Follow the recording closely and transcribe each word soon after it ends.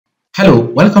Hello,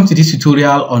 welcome to this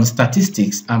tutorial on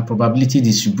statistics and probability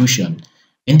distribution.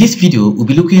 In this video, we'll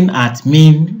be looking at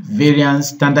mean, variance,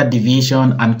 standard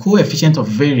deviation, and coefficient of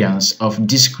variance of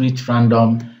discrete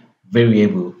random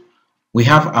variable. We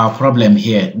have our problem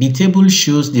here. The table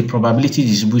shows the probability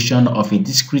distribution of a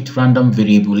discrete random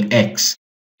variable x.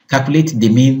 Calculate the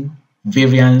mean,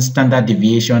 variance, standard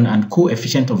deviation, and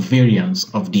coefficient of variance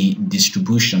of the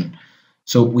distribution.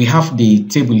 So we have the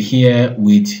table here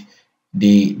with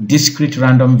the discrete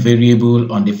random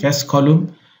variable on the first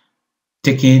column,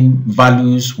 taking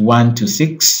values 1 to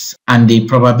 6, and the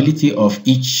probability of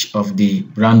each of the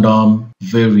random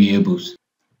variables.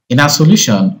 In our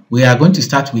solution, we are going to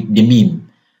start with the mean.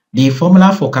 The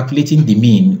formula for calculating the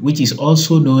mean, which is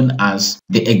also known as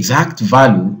the exact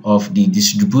value of the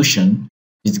distribution,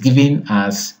 is given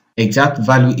as exact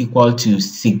value equal to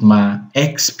sigma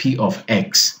xp of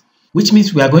x, which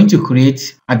means we are going to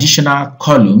create additional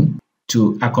column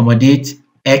to accommodate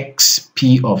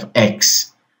xp of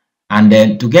x, and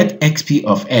then to get xp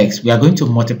of x, we are going to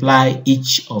multiply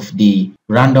each of the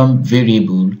random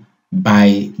variable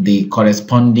by the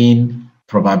corresponding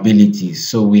probability.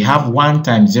 So we have 1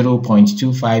 times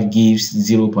 0.25 gives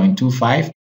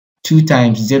 0.25, 2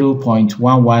 times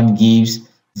 0.11 gives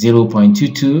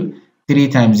 0.22, 3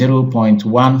 times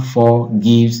 0.14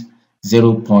 gives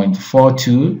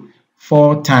 0.42,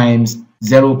 4 times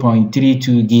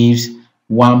 0.32 gives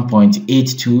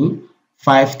 1.82,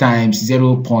 5 times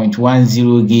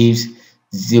 0.10 gives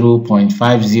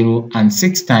 0.50, and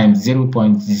 6 times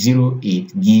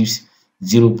 0.08 gives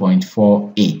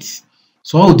 0.48.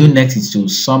 So what we'll do next is to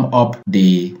sum up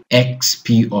the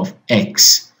xp of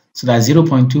x. So that's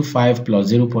 0.25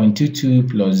 plus 0.22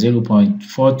 plus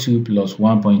 0.42 plus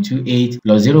 1.28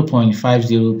 plus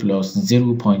 0.50 plus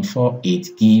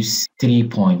 0.48 gives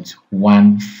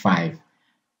 3.15.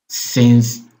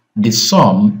 Since the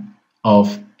sum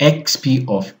of xp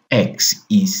of x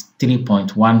is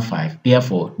 3.15,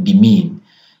 therefore the mean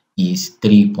is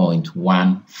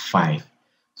 3.15.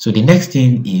 So the next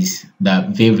thing is the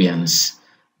variance.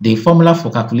 The formula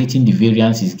for calculating the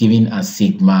variance is given as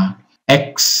sigma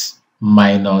x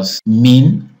minus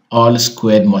mean all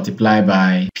squared multiplied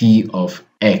by p of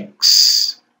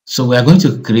x. So we are going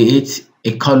to create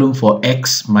a column for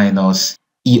x minus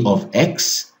e of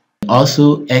x,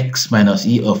 also x minus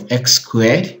e of x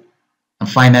squared, and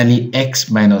finally x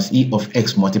minus e of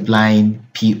x multiplying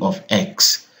p of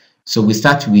x. So we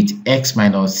start with x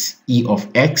minus e of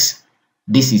x.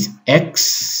 This is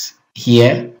x.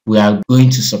 Here we are going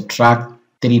to subtract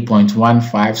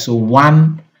 3.15. So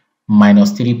 1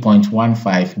 minus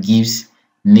 3.15 gives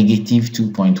negative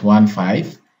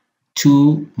 2.15.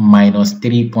 2 minus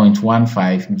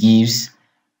 3.15 gives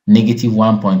negative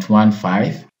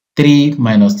 1.15. 3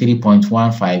 minus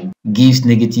 3.15 gives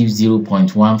negative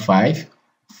 0.15.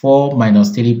 4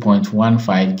 minus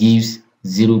 3.15 gives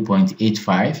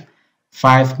 0.85.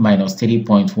 5 minus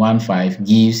 3.15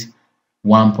 gives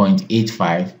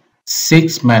 1.85.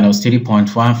 6 minus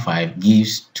 3.15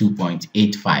 gives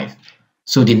 2.85.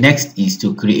 So the next is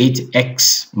to create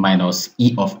x minus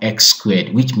e of x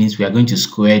squared, which means we are going to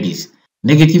square this.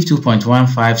 Negative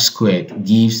 2.15 squared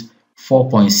gives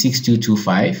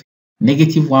 4.6225.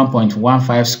 Negative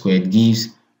 1.15 squared gives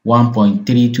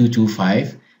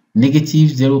 1.3225. Negative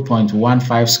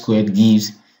 0.15 squared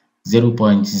gives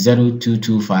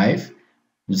 0.0225.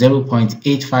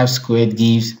 0.85 squared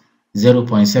gives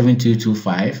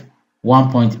 0.7225.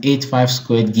 1.85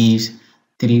 squared gives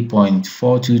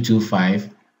 3.4225.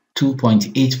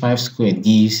 2.85 squared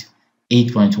gives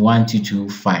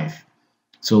 8.1225.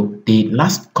 So the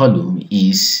last column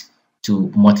is to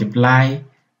multiply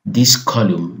this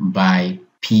column by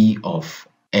p of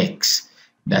x,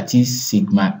 that is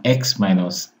sigma x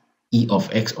minus e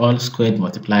of x all squared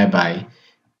multiplied by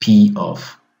p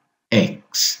of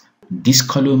x. This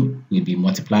column will be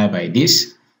multiplied by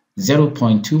this.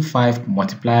 0.25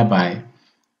 multiplied by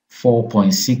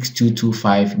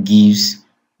 4.6225 gives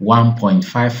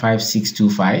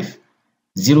 1.55625.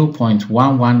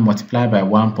 0.11 multiplied by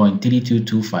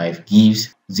 1.3225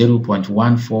 gives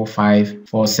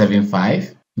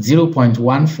 0.145475.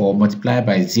 0.14 multiplied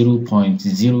by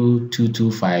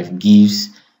 0.0225 gives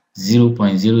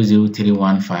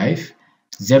 0.00315.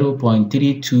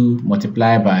 0.32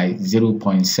 multiplied by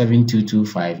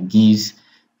 0.7225 gives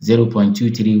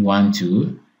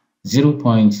 0.2312.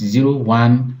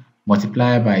 0.01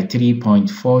 multiplied by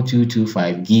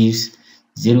 3.4225 gives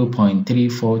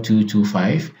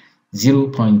 0.34225.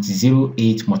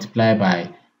 0.08 multiplied by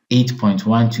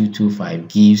 8.1225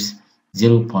 gives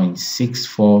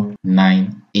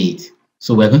 0.6498.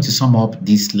 So we're going to sum up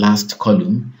this last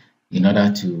column in order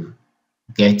to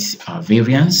get our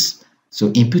variance. So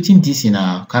inputting this in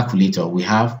our calculator, we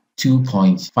have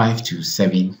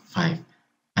 2.5275,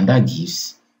 and that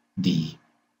gives the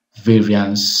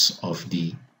variance of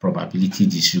the probability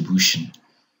distribution.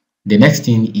 The next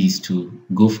thing is to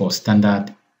go for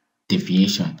standard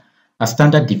deviation. A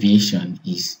standard deviation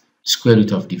is square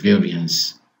root of the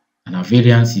variance, and our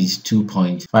variance is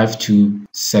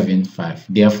 2.5275.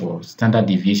 Therefore, standard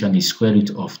deviation is square root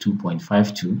of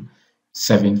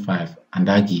 2.5275, and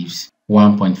that gives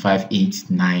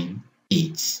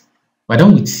 1.5898. Why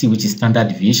don't we see which is standard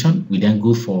deviation? We then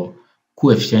go for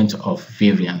coefficient of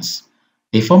variance.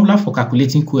 The formula for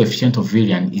calculating coefficient of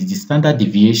variance is the standard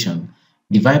deviation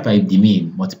divided by the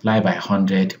mean multiplied by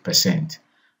 100%.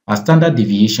 Our standard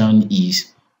deviation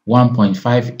is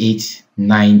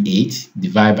 1.5898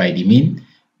 divided by the mean.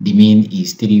 The mean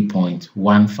is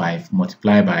 3.15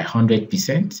 multiplied by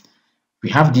 100%. We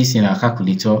have this in our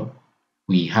calculator.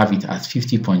 We have it as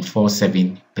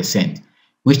 50.47%,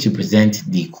 which represents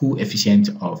the coefficient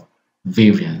of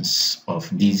variance of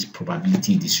this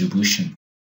probability distribution.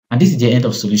 And this is the end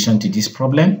of solution to this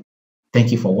problem.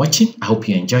 Thank you for watching. I hope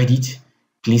you enjoyed it.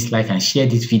 Please like and share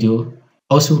this video.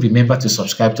 Also remember to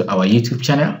subscribe to our YouTube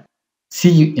channel.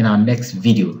 See you in our next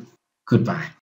video. Goodbye.